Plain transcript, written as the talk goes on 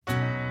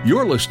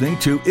You're listening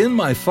to In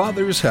My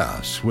Father's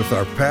House with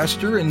our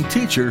pastor and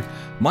teacher,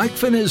 Mike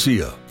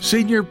Finizio,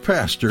 senior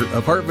pastor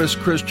of Harvest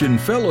Christian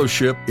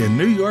Fellowship in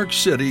New York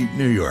City,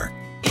 New York.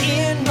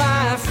 In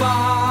my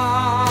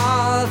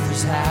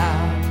Father's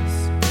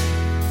house,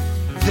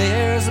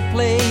 there's a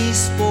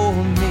place for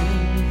me.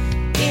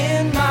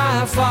 In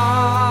my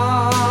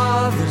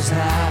Father's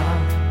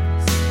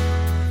house,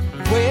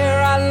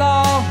 where I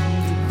long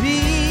to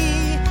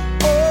be.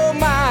 Oh,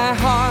 my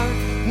heart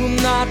will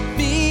not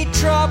be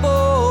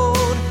troubled.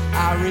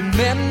 I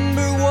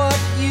remember what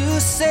you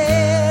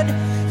said.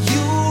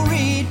 You'll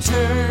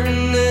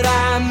return that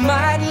I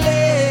might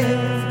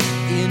live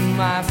in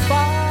my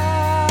Father's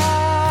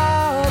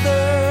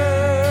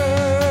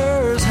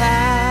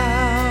house.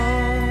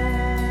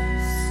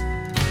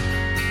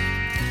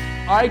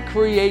 I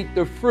create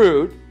the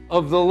fruit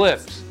of the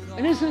lips.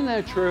 And isn't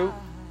that true?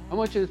 I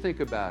want you to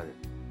think about it.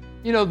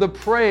 You know, the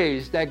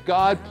praise that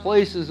God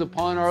places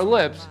upon our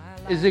lips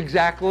is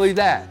exactly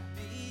that.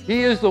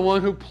 He is the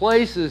one who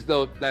places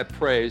that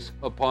praise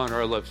upon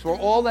our lips for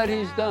all that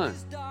He's done,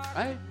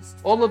 right?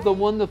 All of the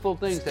wonderful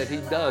things that He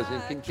does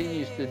and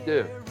continues to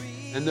do.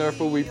 And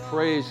therefore we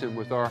praise Him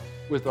with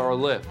our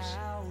lips.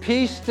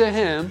 Peace to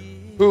him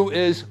who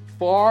is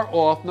far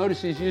off.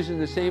 Notice he's using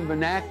the same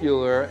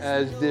vernacular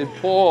as did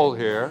Paul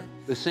here,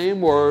 the same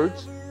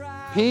words.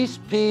 Peace,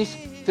 peace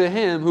to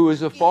him who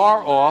is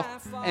afar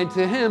off and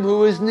to him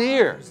who is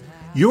near.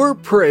 Your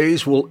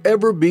praise will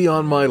ever be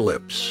on my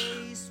lips.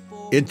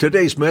 In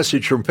today's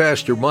message from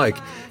Pastor Mike,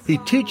 he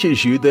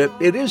teaches you that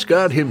it is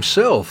God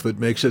Himself that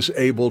makes us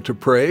able to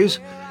praise.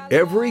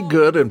 Every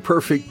good and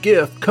perfect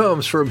gift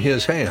comes from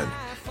His hand.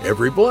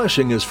 Every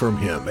blessing is from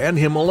Him and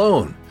Him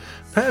alone.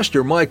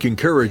 Pastor Mike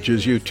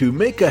encourages you to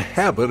make a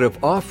habit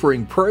of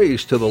offering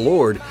praise to the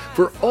Lord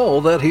for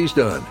all that He's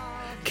done.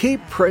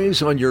 Keep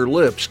praise on your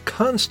lips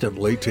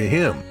constantly to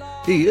Him.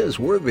 He is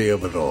worthy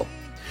of it all.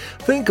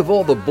 Think of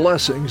all the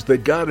blessings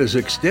that God has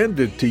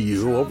extended to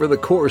you over the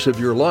course of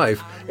your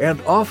life and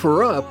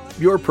offer up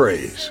your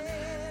praise.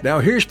 Now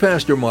here's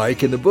Pastor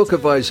Mike in the book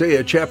of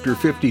Isaiah chapter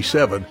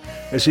 57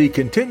 as he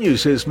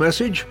continues his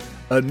message,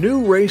 A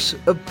New Race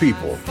of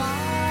People.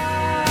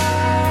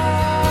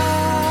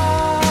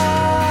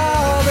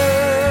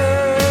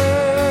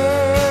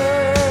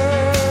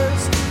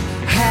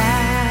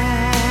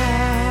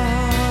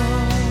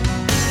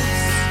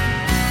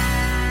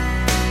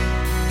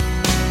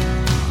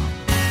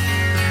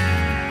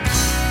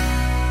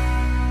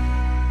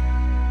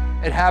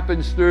 It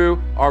happens through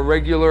our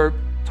regular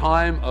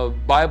time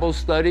of Bible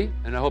study,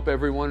 and I hope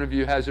every one of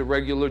you has a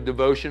regular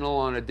devotional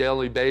on a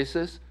daily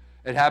basis.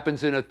 It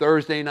happens in a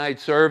Thursday night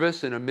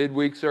service, in a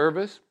midweek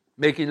service,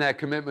 making that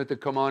commitment to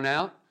come on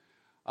out.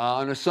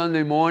 On a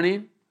Sunday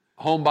morning,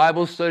 home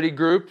Bible study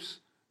groups,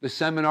 the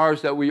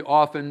seminars that we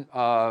often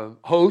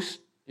host,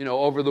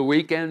 over the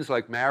weekends,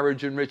 like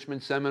marriage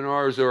enrichment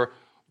seminars, or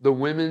the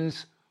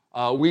women's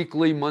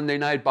weekly Monday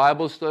night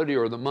Bible study,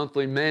 or the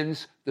monthly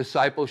men's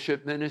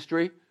discipleship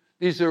ministry.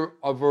 These are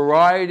a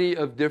variety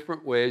of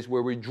different ways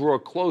where we draw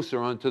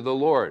closer unto the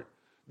Lord.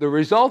 The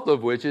result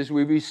of which is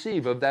we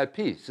receive of that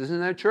peace.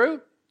 Isn't that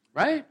true?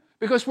 Right?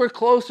 Because we're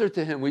closer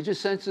to Him. We just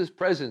sense His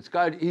presence.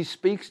 God, He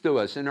speaks to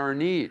us in our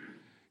need.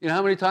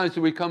 How many times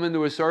do we come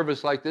into a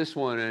service like this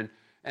one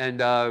and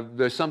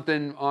there's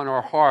something on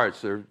our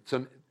hearts or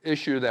some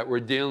issue that we're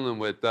dealing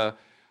with?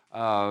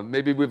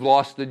 Maybe we've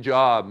lost a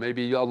job.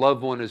 Maybe a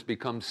loved one has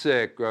become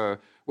sick. Or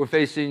we're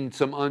facing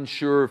some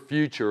unsure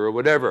future or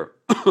whatever.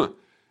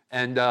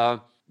 And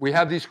we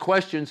have these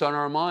questions on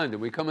our mind,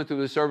 and we come into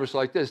the service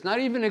like this, not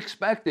even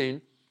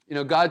expecting,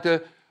 God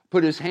to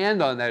put His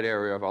hand on that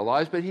area of our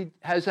lives, but He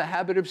has a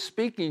habit of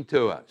speaking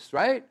to us,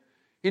 right?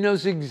 He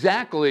knows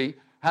exactly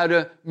how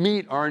to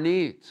meet our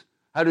needs,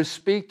 how to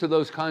speak to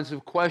those kinds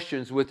of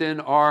questions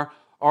within our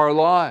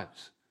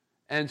lives.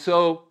 And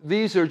so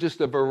these are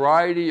just a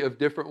variety of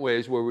different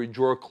ways where we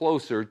draw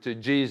closer to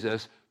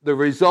Jesus, the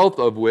result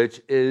of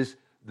which is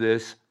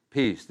this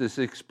peace, this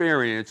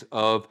experience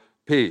of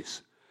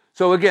peace.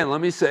 So again,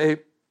 let me say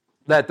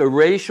that the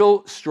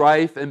racial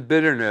strife and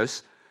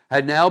bitterness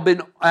had now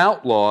been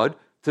outlawed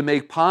to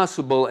make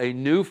possible a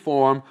new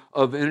form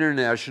of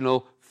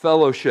international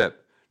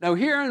fellowship. Now,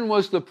 herein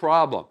was the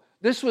problem.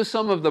 This was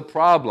some of the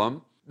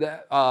problem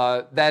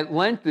that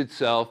lent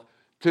itself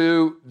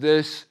to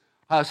this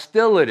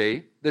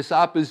hostility, this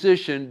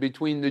opposition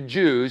between the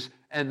Jews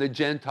and the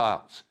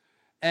Gentiles.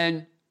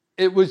 And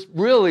it was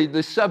really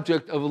the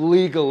subject of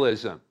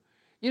legalism.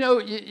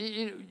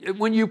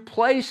 When you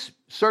place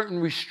certain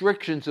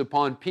restrictions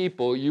upon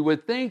people, you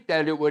would think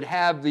that it would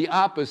have the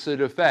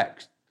opposite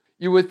effects.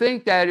 You would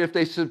think that if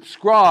they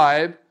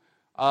subscribe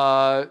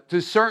to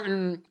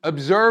certain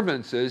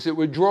observances, it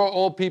would draw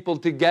all people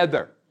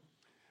together.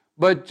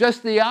 But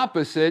just the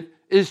opposite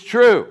is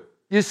true.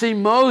 You see,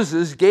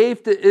 Moses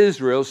gave to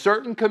Israel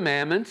certain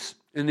commandments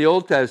in the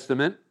Old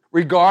Testament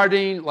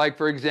regarding, like,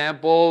 for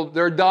example,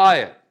 their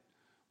diet,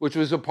 which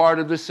was a part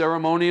of the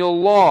ceremonial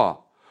law,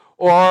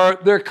 or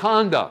their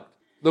conduct,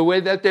 the way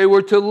that they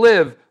were to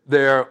live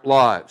their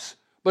lives.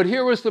 But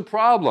here was the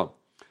problem.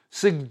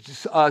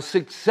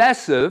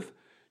 successive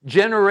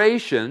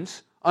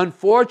generations,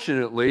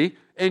 unfortunately,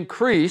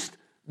 increased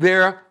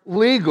their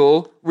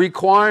legal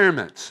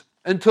requirements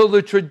until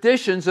the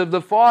traditions of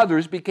the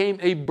fathers became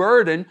a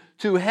burden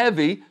too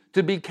heavy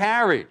to be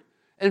carried.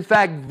 In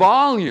fact,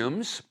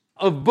 volumes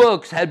of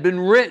books had been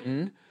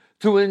written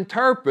to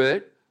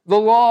interpret the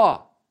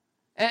law.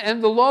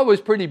 And the law was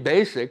pretty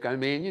basic. I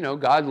mean,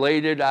 God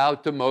laid it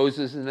out to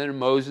Moses, and then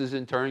Moses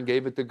in turn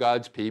gave it to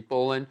God's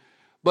people.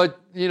 But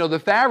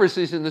the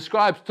Pharisees and the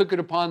scribes took it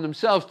upon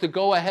themselves to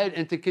go ahead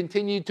and to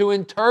continue to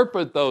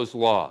interpret those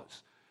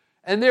laws.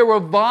 And there were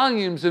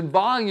volumes and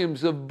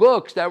volumes of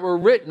books that were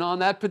written on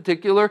that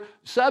particular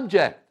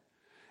subject.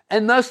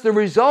 And thus the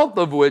result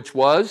of which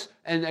was,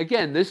 and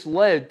again, this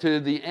led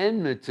to the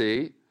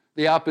enmity,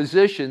 the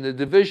opposition, the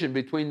division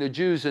between the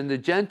Jews and the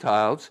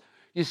Gentiles.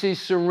 You see,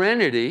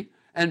 serenity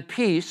and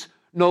peace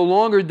no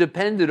longer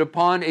depended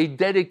upon a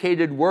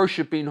dedicated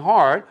worshiping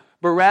heart,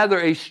 but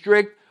rather a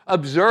strict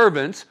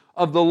observance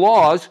of the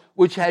laws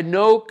which had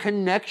no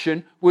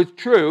connection with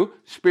true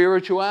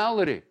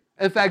spirituality.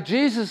 In fact,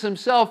 Jesus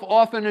himself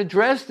often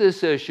addressed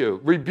this issue,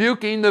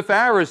 rebuking the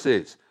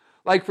Pharisees.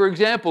 Like, for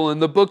example, in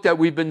the book that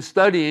we've been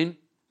studying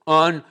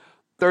on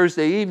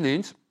Thursday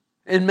evenings,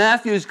 in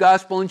Matthew's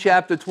Gospel in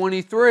chapter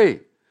 23.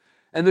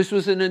 And this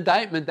was an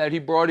indictment that he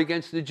brought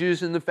against the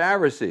Jews and the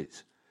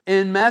Pharisees.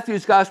 In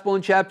Matthew's Gospel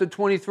in chapter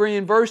 23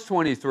 and verse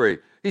 23,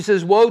 he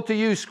says, "Woe to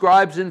you,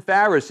 scribes and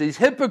Pharisees,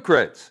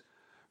 hypocrites!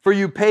 For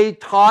you pay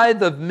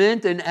tithe of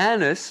mint and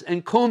anise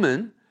and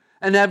cumin,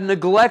 and have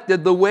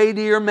neglected the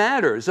weightier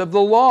matters of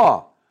the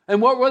law."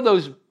 And what were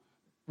those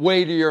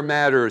weightier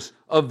matters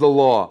of the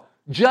law?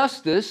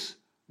 Justice,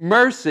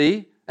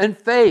 mercy, and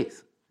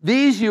faith.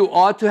 These you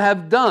ought to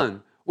have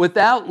done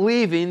without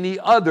leaving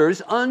the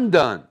others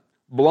undone.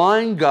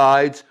 Blind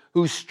guides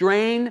who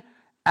strain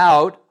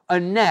out a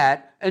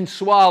gnat and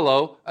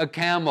swallow a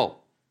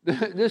camel.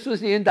 This was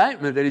the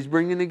indictment that he's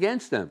bringing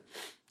against them.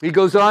 He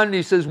goes on and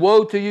he says,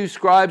 "Woe to you,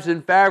 scribes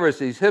and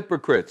Pharisees,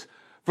 hypocrites!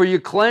 For you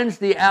cleanse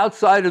the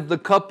outside of the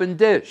cup and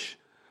dish,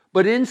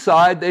 but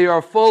inside they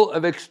are full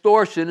of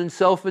extortion and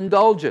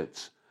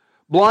self-indulgence.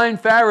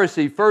 Blind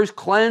Pharisee, first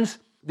cleanse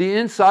the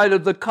inside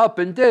of the cup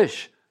and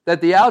dish, that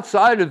the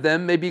outside of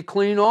them may be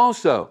clean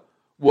also.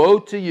 Woe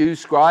to you,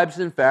 scribes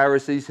and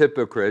Pharisees,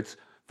 hypocrites,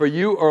 for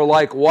you are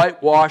like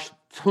whitewashed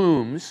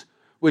tombs,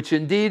 which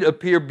indeed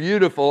appear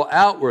beautiful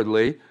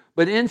outwardly,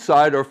 but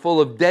inside are full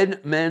of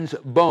dead men's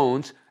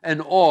bones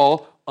and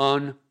all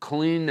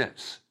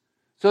uncleanness."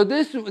 So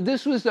this was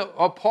this was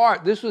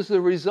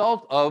the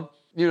result of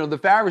the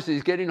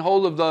Pharisees getting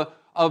hold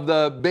of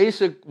the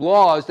basic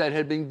laws that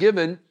had been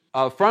given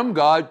from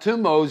God to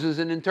Moses,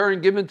 and in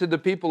turn given to the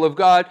people of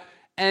God,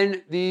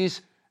 and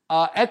these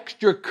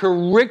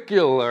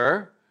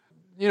extracurricular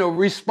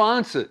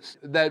responses,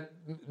 that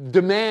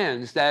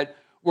demands that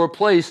were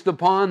placed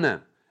upon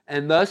them.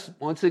 And thus,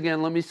 once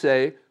again, let me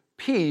say,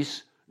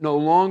 peace no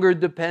longer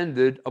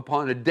depended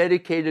upon a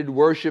dedicated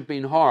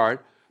worshiping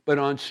heart, but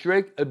on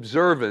strict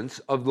observance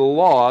of the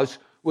laws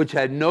which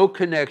had no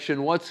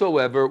connection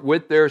whatsoever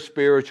with their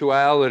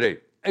spirituality.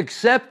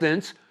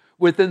 Acceptance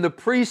within the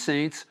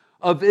precincts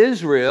of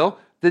Israel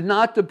did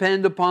not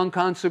depend upon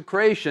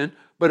consecration,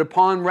 but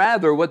upon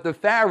rather what the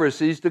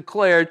Pharisees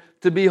declared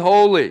to be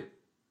holy.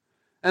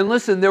 And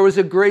listen, there was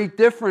a great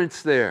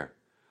difference there.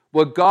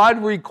 What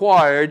God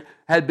required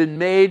had been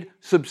made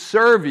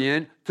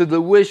subservient to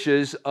the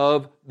wishes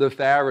of the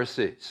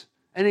Pharisees.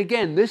 And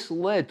again, this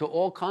led to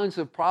all kinds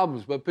of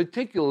problems, but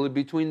particularly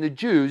between the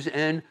Jews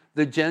and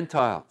the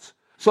Gentiles.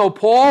 So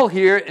Paul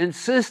here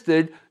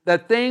insisted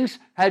that things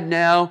had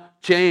now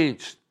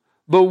changed.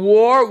 The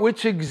war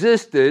which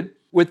existed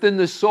within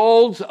the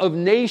souls of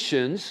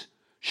nations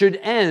should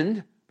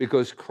end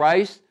because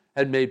Christ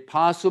had made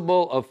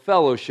possible a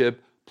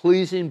fellowship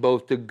pleasing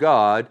both to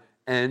God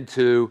and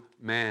to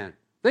man.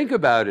 Think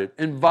about it.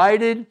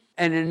 Invited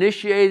and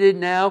initiated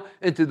now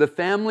into the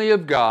family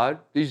of God,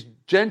 these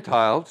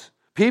Gentiles,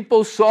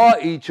 people saw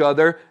each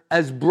other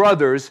as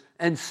brothers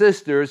and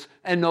sisters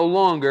and no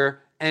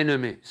longer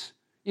enemies.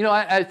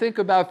 I think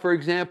about, for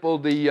example,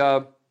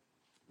 the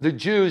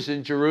Jews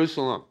in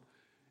Jerusalem.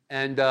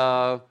 And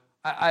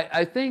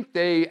I think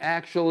they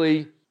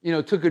actually,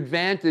 took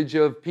advantage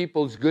of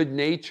people's good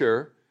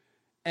nature.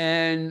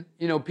 And,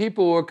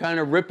 people were kind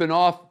of ripping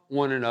off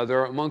one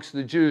another amongst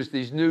the Jews,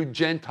 these new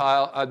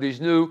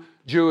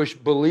Jewish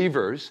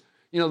believers.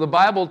 The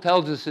Bible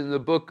tells us in the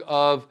book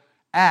of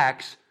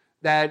Acts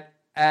that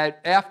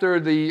after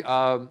the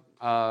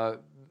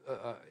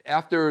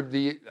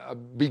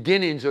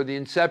beginnings or the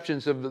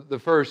inceptions of the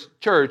first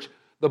church,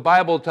 the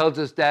Bible tells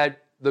us that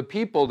the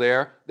people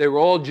there, they were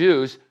all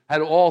Jews,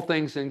 had all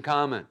things in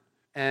common.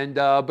 And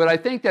but I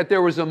think that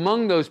there was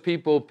among those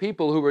people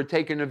who were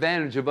taking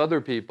advantage of other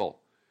people,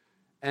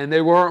 and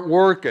they weren't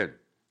working,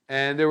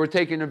 and they were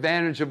taking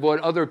advantage of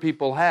what other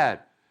people had.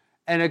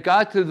 And it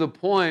got to the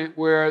point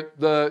where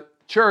the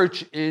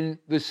church in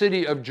the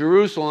city of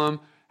Jerusalem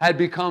had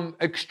become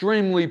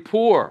extremely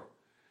poor.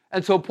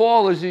 And so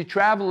Paul, as he's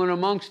traveling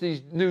amongst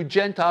these new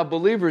Gentile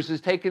believers,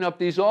 is taking up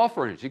these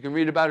offerings. You can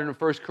read about it in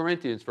 1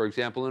 Corinthians, for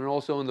example, and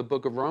also in the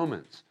book of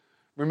Romans.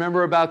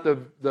 Remember about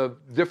the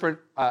different,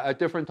 at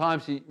different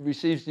times he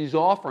receives these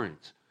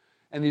offerings.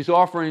 And these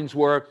offerings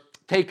were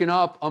taken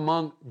up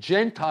among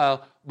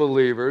Gentile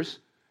believers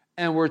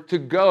and were to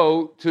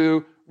go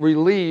to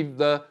relieve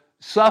the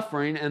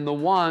suffering and the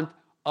want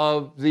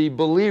of the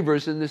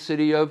believers in the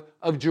city of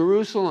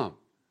Jerusalem.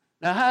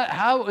 Now,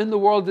 how in the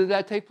world did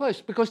that take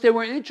place? Because they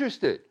were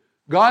interested.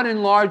 God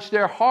enlarged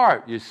their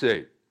heart, you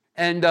see.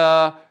 And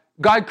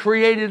God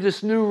created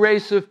this new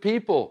race of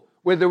people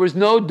where there was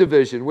no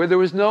division, where there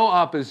was no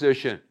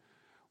opposition,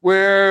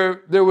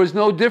 where there was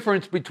no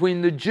difference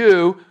between the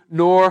Jew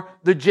nor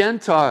the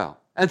Gentile.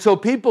 And so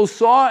people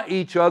saw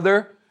each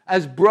other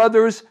as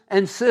brothers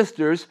and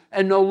sisters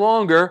and no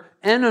longer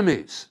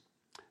enemies.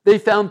 They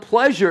found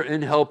pleasure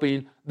in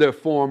helping their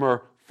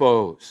former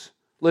foes.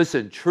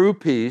 Listen, true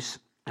peace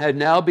had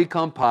now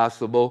become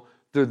possible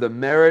through the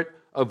merit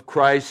of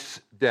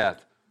Christ's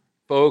death.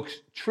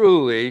 Folks,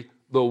 truly,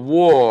 the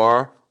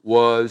war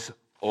was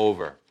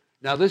over.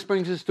 Now, this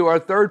brings us to our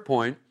third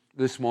point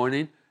this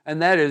morning,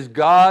 and that is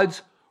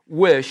God's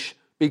wish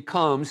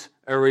becomes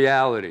a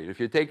reality. If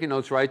you're taking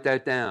notes, write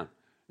that down.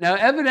 Now,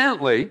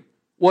 evidently,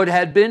 what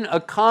had been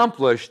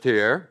accomplished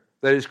here,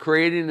 that is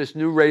creating this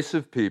new race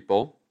of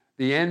people,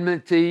 the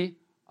enmity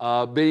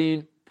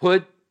being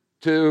put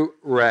to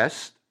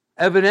rest,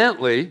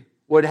 evidently,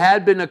 what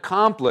had been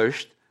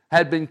accomplished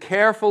had been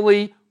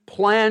carefully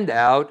planned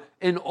out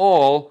in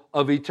all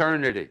of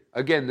eternity.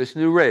 Again, this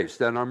new race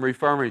that I'm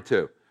referring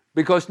to.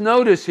 Because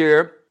notice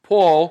here,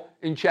 Paul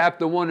in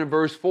chapter 1 and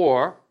verse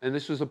 4, and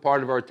this was a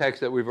part of our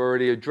text that we've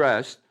already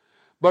addressed,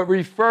 but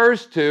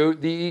refers to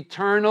the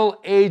eternal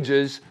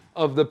ages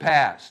of the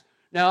past.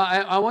 Now,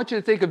 I want you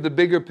to think of the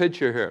bigger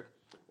picture here.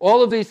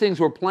 All of these things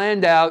were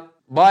planned out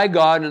by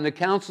God and the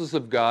counsels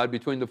of God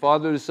between the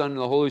Father, the Son, and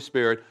the Holy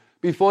Spirit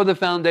before the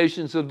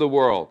foundations of the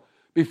world,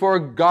 before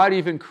God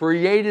even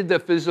created the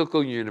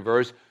physical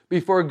universe,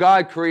 before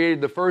God created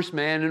the first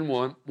man and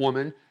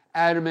woman,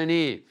 Adam and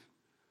Eve.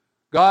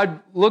 God,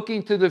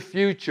 looking to the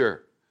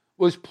future,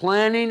 was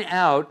planning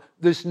out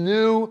this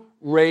new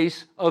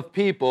race of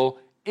people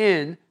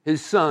in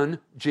His Son,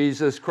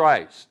 Jesus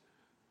Christ.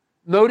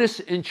 Notice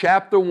in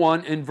chapter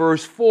 1 in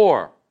verse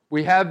 4,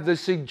 we have the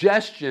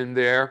suggestion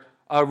there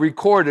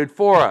recorded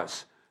for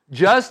us.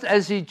 Just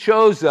as He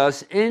chose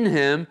us in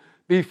Him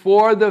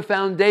before the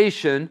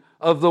foundation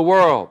of the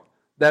world,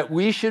 that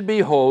we should be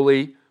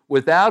holy,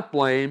 without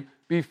blame,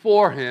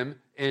 before Him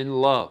in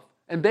love.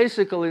 And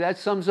basically that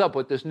sums up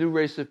what this new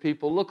race of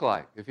people look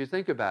like, if you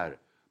think about it.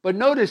 But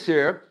notice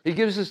here, he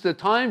gives us the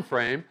time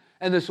frame,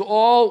 and this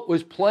all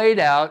was played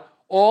out,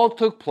 all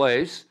took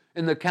place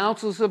in the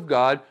counsels of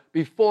God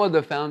before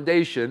the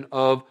foundation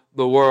of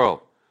the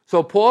world.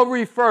 So Paul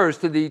refers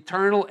to the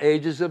eternal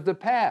ages of the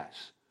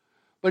past.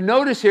 But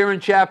notice here in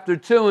chapter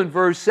 2 and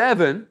verse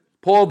 7,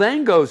 Paul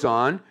then goes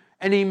on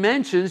and he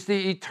mentions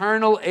the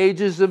eternal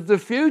ages of the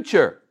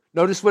future.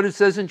 Notice what it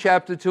says in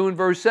chapter 2 and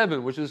verse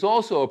 7, which is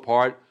also a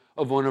part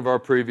of one of our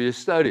previous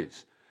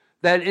studies.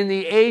 That in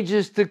the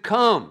ages to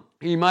come,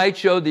 He might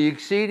show the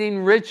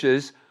exceeding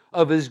riches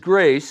of His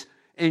grace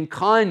in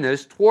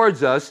kindness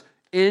towards us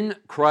in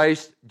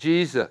Christ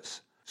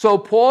Jesus. So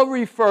Paul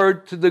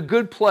referred to the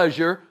good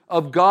pleasure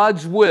of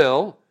God's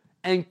will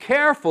and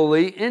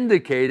carefully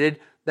indicated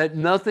that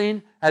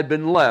nothing had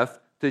been left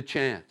to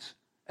chance.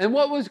 And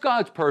what was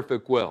God's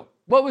perfect will?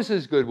 What was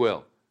His good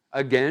will?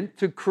 Again,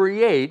 to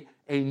create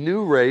a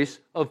new race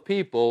of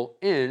people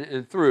in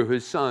and through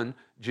His Son,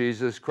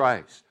 Jesus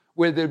Christ,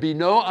 where there'd be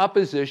no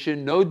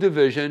opposition, no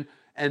division,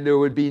 and there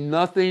would be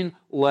nothing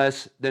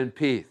less than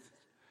peace.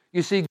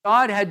 You see,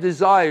 God had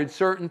desired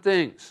certain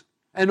things,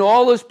 and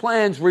all His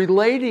plans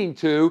relating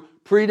to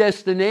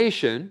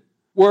predestination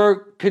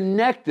were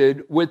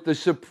connected with the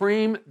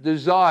supreme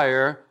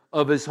desire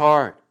of His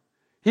heart.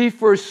 He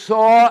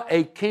foresaw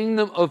a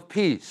kingdom of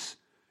peace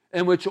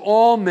in which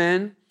all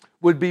men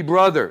would be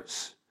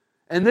brothers.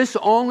 And this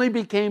only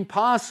became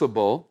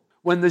possible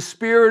when the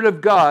Spirit of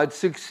God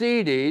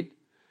succeeded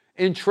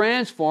in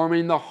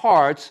transforming the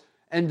hearts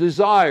and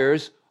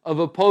desires of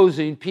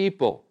opposing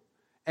people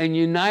and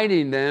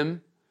uniting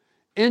them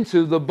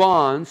into the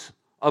bonds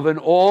of an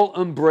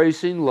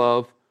all-embracing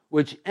love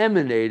which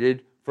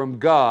emanated from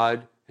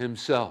God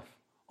Himself.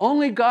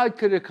 Only God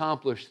could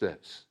accomplish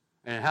this.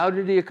 And how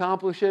did He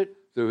accomplish it?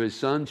 Through His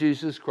Son,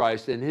 Jesus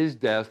Christ, and His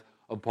death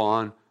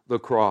upon the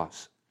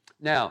cross.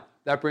 Now,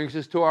 that brings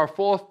us to our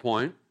fourth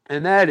point,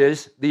 and that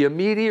is the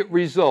immediate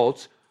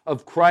results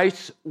of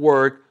Christ's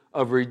work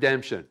of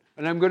redemption.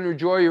 And I'm going to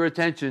draw your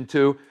attention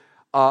to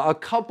a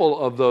couple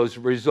of those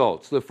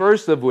results. The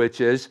first of which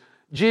is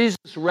Jesus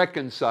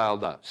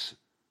reconciled us.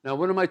 Now,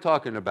 what am I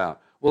talking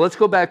about? Well, let's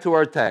go back to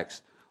our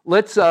text.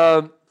 Let's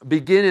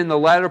begin in the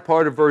latter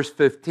part of verse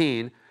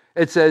 15.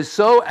 It says,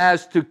 so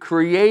as to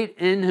create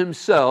in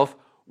Himself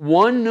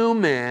one new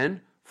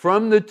man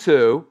from the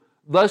two,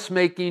 thus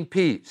making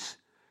peace,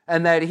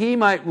 and that he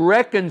might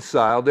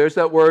reconcile, there's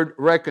that word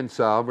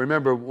reconcile.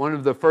 Remember, one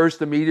of the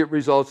first immediate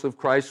results of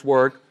Christ's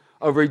work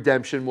of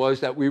redemption was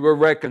that we were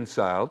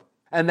reconciled,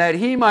 and that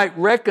he might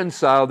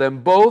reconcile them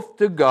both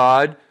to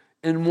God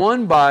in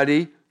one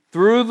body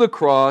through the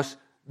cross,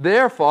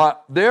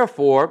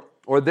 therefore,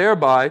 or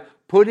thereby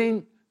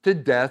putting to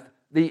death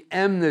the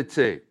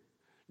enmity.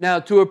 Now,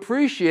 to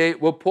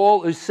appreciate what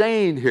Paul is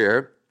saying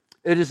here,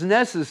 it is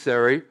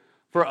necessary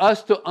for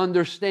us to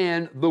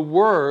understand the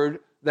word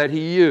that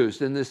he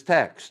used in this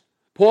text.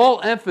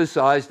 Paul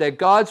emphasized that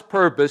God's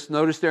purpose,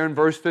 notice there in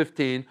verse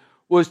 15,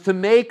 was to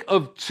make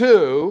of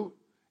two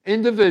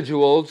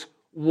individuals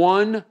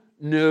one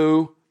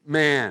new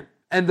man.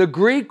 And the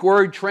Greek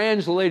word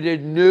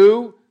translated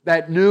new,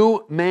 that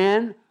new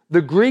man,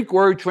 the Greek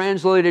word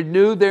translated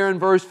new there in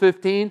verse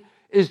 15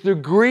 is the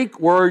Greek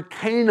word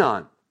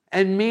kainon,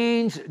 and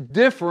means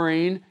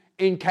differing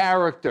in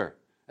character.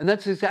 And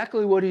that's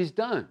exactly what he's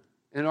done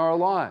in our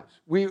lives.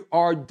 We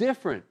are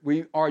different.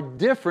 We are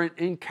different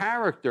in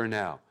character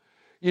now.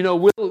 You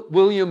know,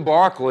 William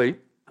Barclay,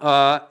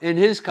 in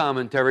his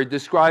commentary,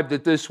 described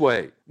it this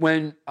way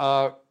when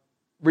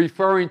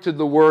referring to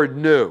the word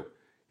new.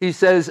 He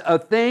says, a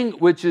thing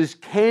which is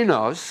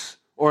kainos,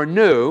 or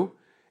new,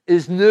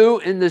 is new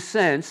in the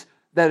sense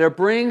that it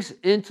brings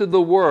into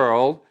the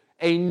world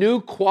a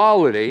new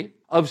quality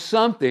of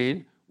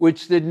something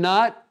which did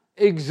not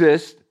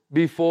exist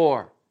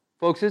before.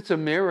 Folks, it's a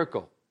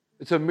miracle.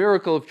 It's a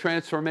miracle of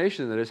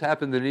transformation that has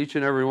happened in each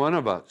and every one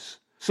of us.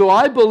 So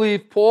I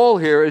believe Paul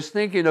here is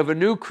thinking of a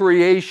new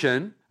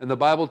creation, and the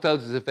Bible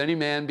tells us if any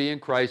man be in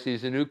Christ,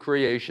 he's a new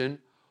creation.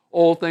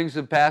 All things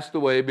have passed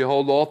away.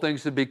 Behold, all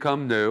things have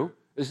become new.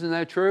 Isn't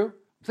that true?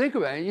 Think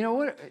about it. You know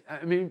what?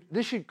 I mean,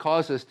 this should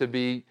cause us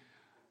to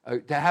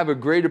have a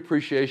great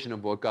appreciation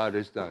of what God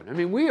has done. I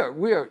mean, we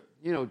are,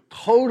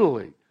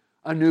 totally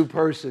a new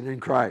person in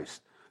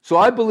Christ. So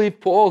I believe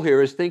Paul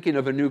here is thinking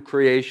of a new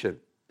creation.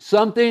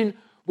 Something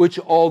which,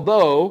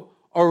 although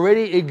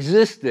already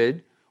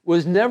existed,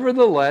 was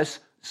nevertheless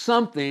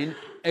something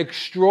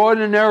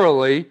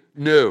extraordinarily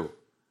new.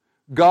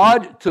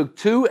 God took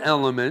two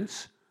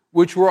elements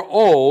which were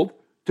old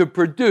to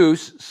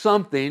produce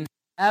something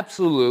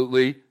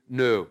absolutely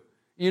new.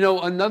 You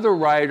know, another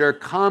writer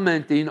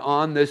commenting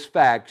on this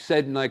fact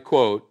said, and I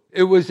quote,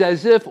 "It was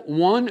as if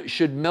one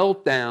should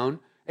melt down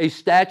a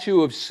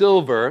statue of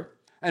silver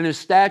and a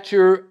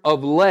statue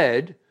of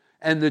lead,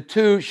 and the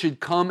two should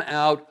come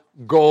out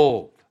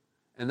gold."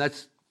 And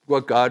that's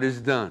what God has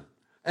done.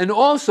 And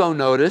also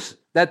notice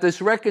that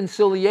this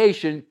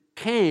reconciliation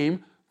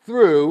came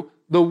through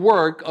the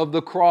work of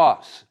the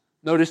cross.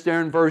 Notice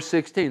there in verse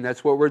 16,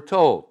 that's what we're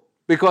told.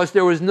 Because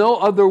there was no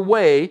other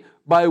way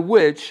by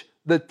which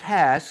the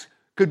task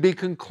could be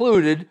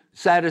concluded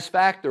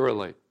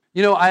satisfactorily.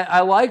 You know,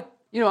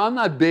 I'm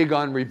not big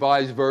on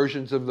revised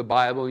versions of the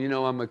Bible. You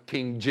know, I'm a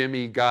King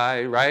Jimmy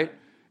guy, right?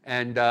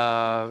 And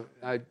I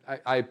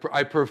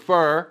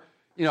prefer,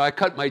 I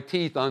cut my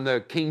teeth on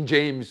the King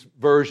James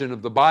version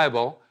of the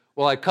Bible.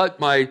 Well, I cut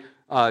my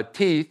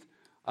teeth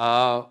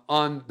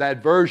on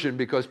that version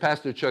because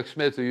Pastor Chuck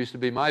Smith, who used to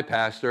be my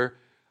pastor,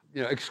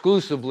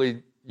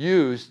 exclusively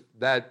used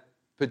that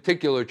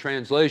particular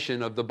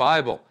translation of the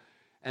Bible.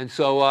 And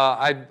so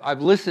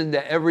I've listened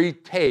to every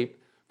tape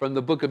from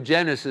the book of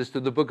Genesis to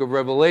the book of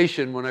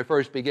Revelation when I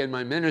first began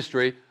my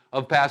ministry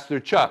of Pastor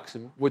Chuck's.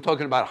 And we're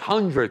talking about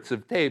hundreds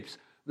of tapes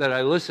that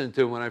I listened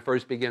to when I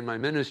first began my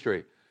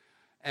ministry.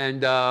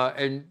 And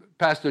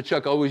Pastor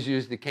Chuck always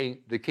used the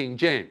King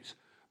James.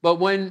 But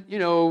when,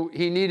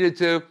 he needed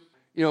to,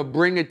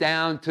 bring it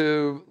down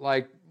to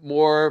like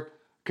more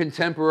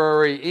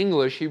contemporary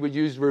English, he would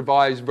use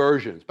revised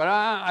versions.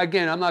 But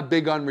again, I'm not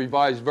big on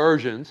revised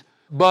versions.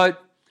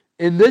 But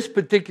in this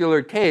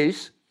particular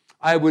case,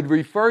 I would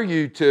refer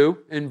you to,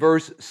 in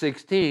verse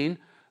 16,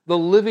 the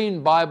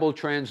Living Bible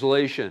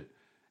Translation.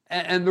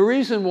 And the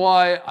reason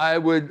why I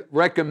would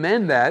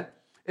recommend that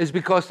is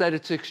because that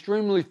it's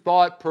extremely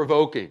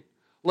thought-provoking.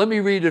 Let me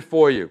read it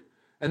for you.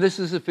 And this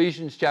is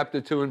Ephesians chapter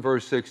 2 and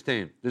verse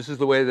 16. This is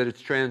the way that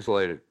it's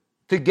translated.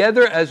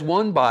 Together as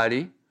one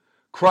body,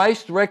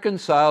 Christ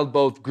reconciled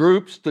both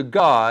groups to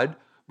God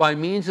by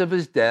means of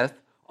his death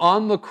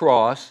on the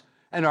cross,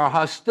 and our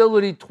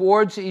hostility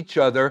towards each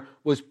other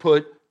was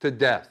put to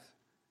death.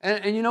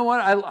 And you know what?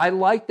 I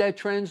like that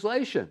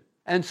translation.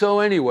 And so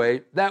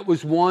anyway, that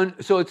was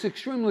one. So it's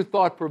extremely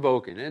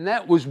thought-provoking. And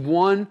that was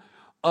one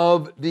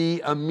of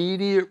the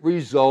immediate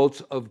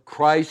results of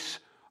Christ's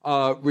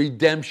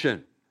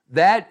redemption.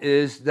 That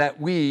is that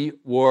we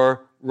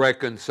were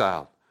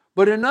reconciled.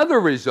 But another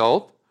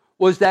result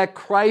was that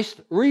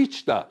Christ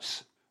reached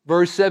us.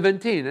 Verse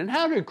 17. And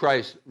how did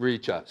Christ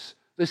reach us?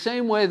 The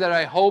same way that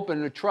I hope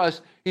and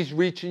trust he's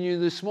reaching you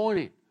this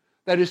morning.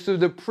 That is through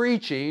the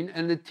preaching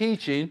and the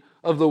teaching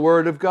of the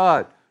Word of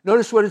God.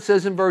 Notice what it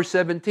says in verse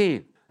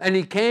 17. And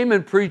he came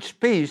and preached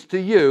peace to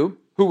you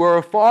who were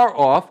afar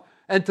off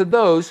and to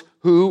those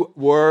who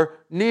were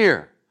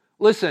near.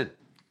 Listen,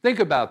 think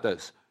about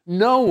this.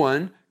 No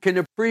one can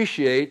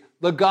appreciate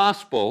the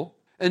gospel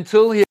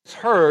until he has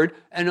heard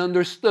and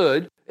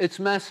understood its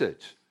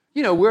message.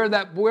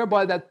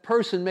 whereby that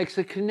person makes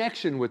a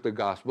connection with the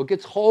gospel,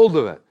 gets hold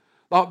of it,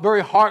 the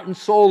very heart and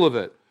soul of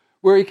it,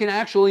 where he can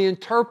actually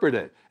interpret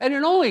it. And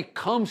it only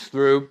comes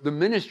through the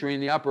ministry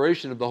and the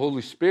operation of the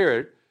Holy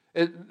Spirit.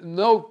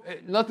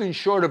 Nothing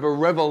short of a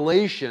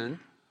revelation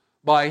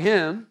by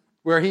him,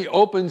 where he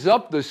opens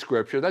up the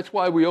Scripture. That's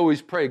why we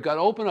always pray, God,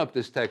 open up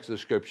this text of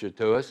Scripture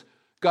to us.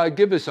 God,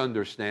 give us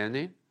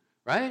understanding,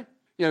 right?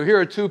 Here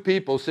are two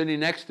people sitting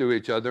next to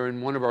each other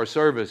in one of our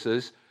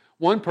services.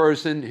 One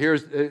person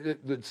hears,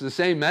 it's the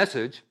same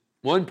message.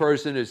 One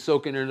person is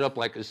soaking it up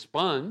like a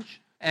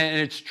sponge,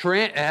 and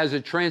it has a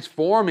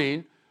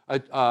transforming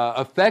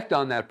effect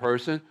on that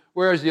person,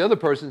 whereas the other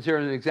person's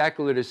hearing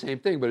exactly the same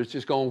thing, but it's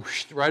just going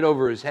right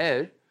over his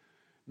head,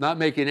 not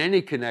making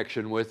any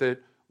connection with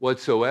it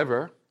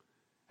whatsoever.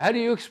 How do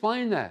you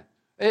explain that?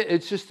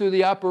 It's just through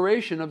the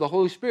operation of the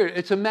Holy Spirit.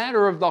 It's a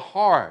matter of the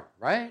heart,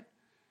 right?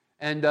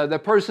 And the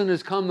person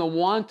has come to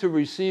want to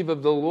receive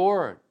of the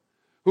Lord,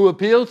 who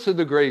appeals to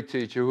the great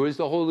teacher, who is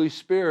the Holy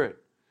Spirit.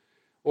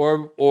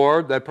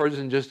 Or that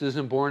person just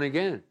isn't born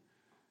again.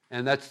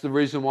 And that's the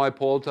reason why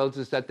Paul tells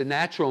us that the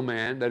natural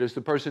man, that is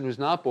the person who's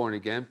not born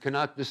again,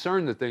 cannot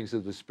discern the things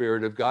of the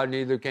Spirit of God,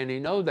 neither can he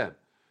know them,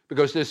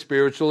 because they're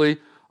spiritually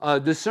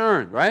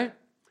discerned, right?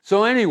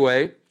 So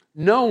anyway,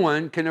 no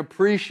one can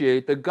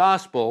appreciate the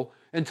gospel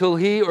until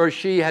he or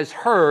she has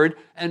heard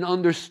and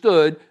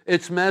understood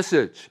its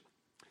message.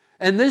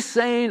 And this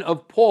saying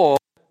of Paul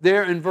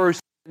there in verse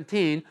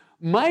 17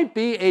 might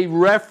be a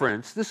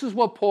reference. This is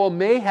what Paul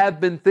may have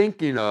been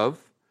thinking of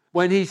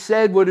when he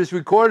said what is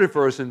recorded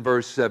for us in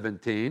verse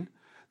 17,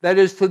 that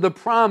is to the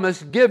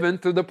promise given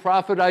through the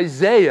prophet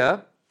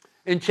Isaiah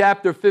in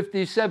chapter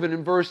 57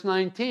 and verse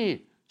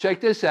 19. Check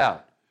this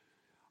out.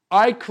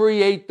 I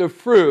create the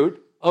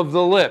fruit of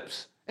the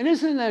lips. And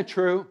isn't that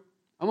true?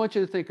 I want you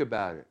to think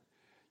about it.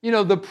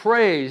 The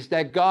praise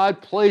that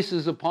God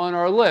places upon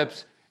our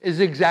lips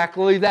is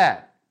exactly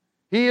that.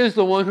 He is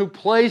the one who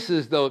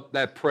places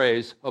that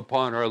praise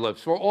upon our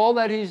lips for all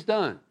that he's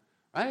done,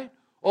 right?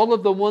 All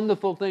of the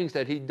wonderful things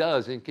that he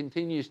does and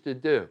continues to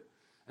do.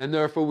 And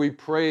therefore we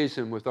praise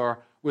him with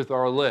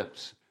our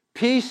lips.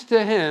 Peace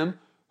to him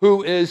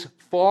who is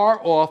far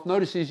off.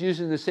 Notice he's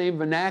using the same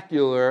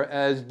vernacular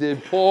as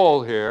did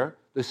Paul here,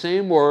 the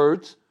same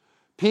words.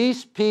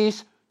 Peace,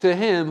 peace to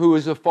him who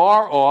is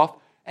afar off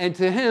and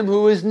to him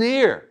who is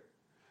near,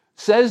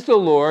 says the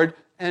Lord,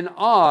 and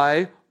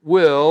I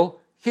will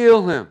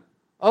heal him.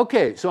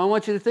 Okay, so I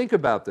want you to think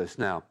about this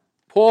now.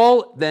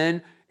 Paul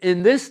then,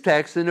 in this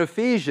text in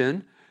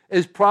Ephesians,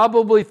 is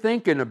probably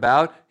thinking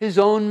about his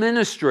own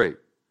ministry,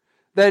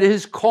 that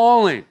his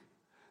calling,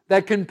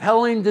 that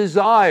compelling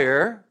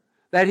desire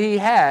that he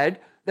had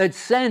that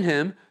sent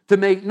him to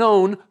make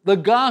known the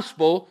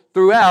gospel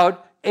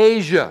throughout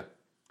Asia.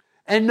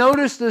 And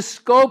notice the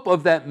scope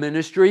of that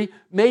ministry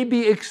may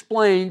be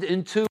explained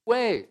in two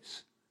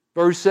ways.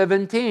 Verse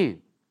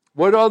 17.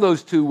 What are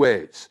those two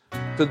ways?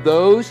 To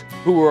those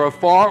who were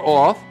afar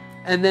off,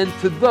 and then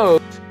to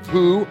those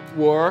who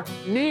were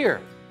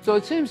near. So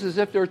it seems as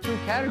if there are two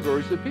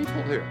categories of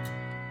people here,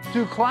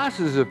 two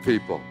classes of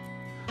people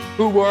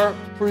who were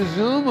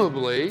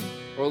presumably,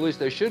 or at least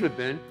they should have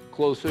been,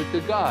 closer to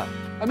God.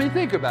 I mean,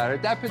 think about it.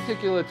 At that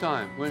particular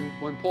time,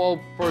 when Paul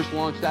first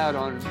launched out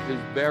on his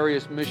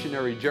various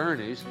missionary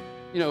journeys,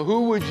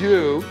 who would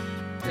you,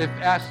 if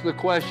asked the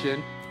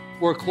question,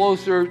 were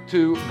closer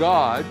to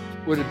God?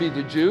 Would it be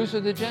the Jews or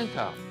the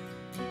Gentiles?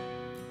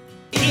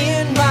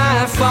 In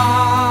my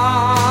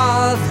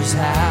Father's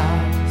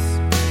house,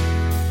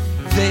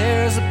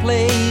 there's a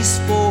place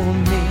for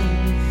me.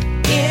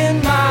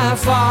 In my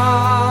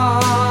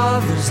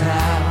Father's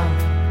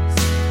house,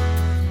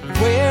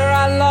 where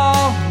I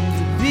long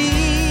to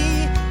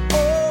be.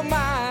 Oh,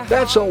 my.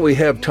 That's all we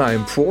have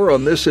time for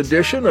on this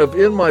edition of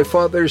In My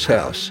Father's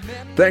House.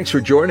 Thanks for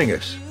joining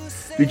us.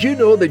 Did you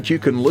know that you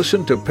can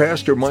listen to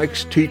Pastor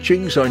Mike's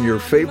teachings on your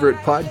favorite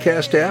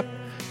podcast app?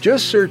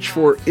 Just search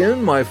for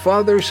In My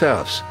Father's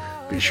House.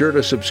 Be sure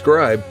to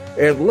subscribe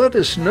and let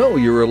us know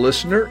you're a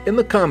listener in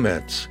the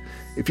comments.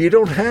 If you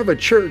don't have a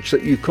church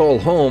that you call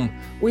home,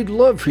 we'd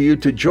love for you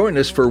to join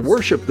us for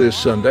worship this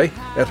Sunday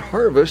at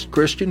Harvest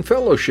Christian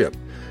Fellowship.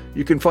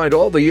 You can find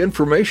all the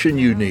information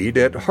you need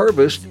at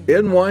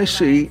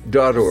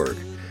harvestnyc.org.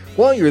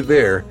 While you're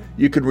there,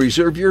 you can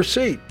reserve your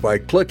seat by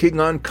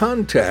clicking on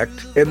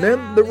Contact and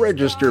then the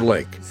Register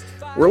link.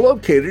 We're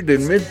located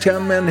in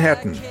Midtown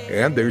Manhattan,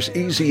 and there's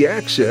easy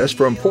access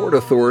from Port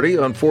Authority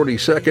on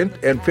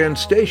 42nd and Penn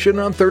Station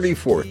on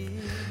 34th.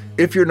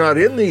 If you're not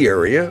in the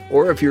area,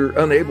 or if you're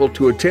unable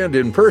to attend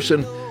in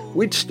person,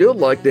 we'd still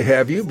like to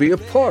have you be a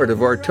part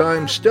of our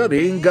time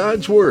studying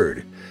God's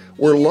Word.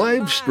 We're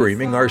live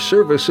streaming our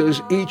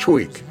services each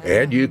week,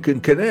 and you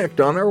can connect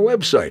on our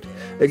website.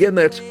 Again,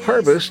 that's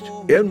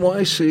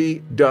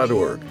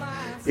harvestnyc.org.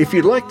 If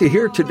you'd like to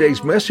hear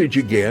today's message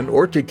again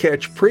or to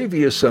catch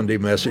previous Sunday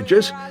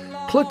messages,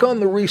 click on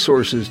the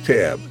Resources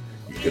tab.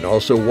 You can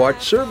also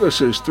watch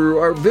services through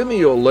our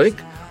Vimeo link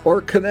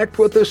or connect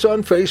with us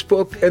on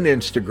Facebook and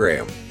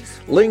Instagram.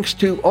 Links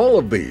to all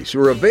of these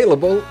are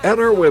available at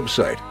our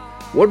website.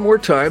 One more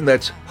time,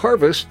 that's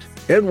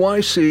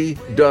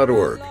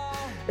harvestnyc.org.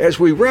 As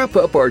we wrap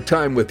up our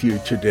time with you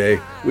today,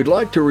 we'd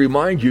like to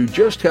remind you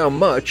just how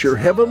much your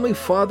Heavenly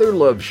Father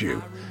loves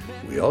you.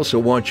 We also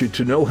want you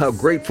to know how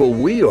grateful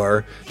we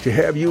are to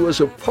have you as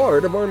a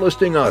part of our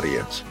listening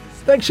audience.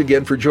 Thanks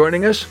again for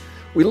joining us.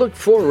 We look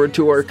forward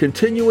to our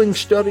continuing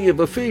study of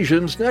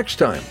Ephesians next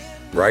time,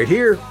 right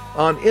here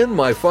on In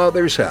My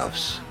Father's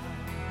House.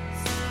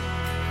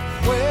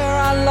 Where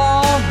I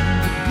long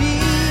to be,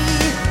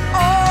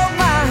 oh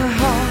my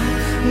heart,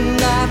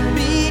 not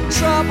be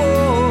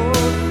troubled.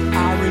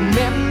 I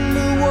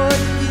remember what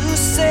you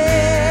said.